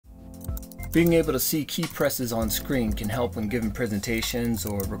Being able to see key presses on screen can help when giving presentations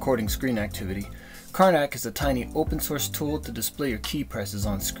or recording screen activity. Carnac is a tiny open source tool to display your key presses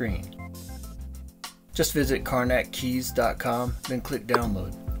on screen. Just visit carnackeys.com, then click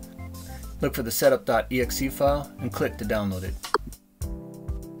download. Look for the setup.exe file and click to download it.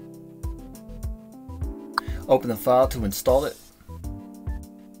 Open the file to install it.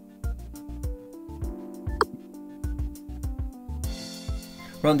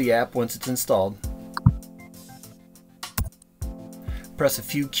 Run the app once it's installed. Press a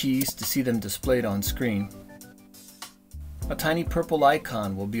few keys to see them displayed on screen. A tiny purple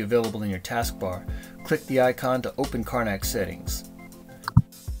icon will be available in your taskbar. Click the icon to open Carnac settings.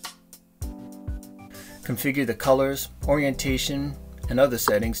 Configure the colors, orientation, and other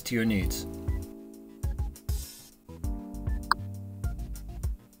settings to your needs.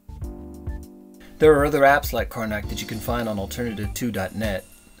 There are other apps like Carnac that you can find on AlternativeTo.net.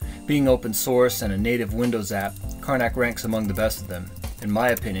 Being open source and a native Windows app, Carnac ranks among the best of them. In my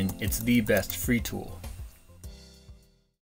opinion, it's the best free tool.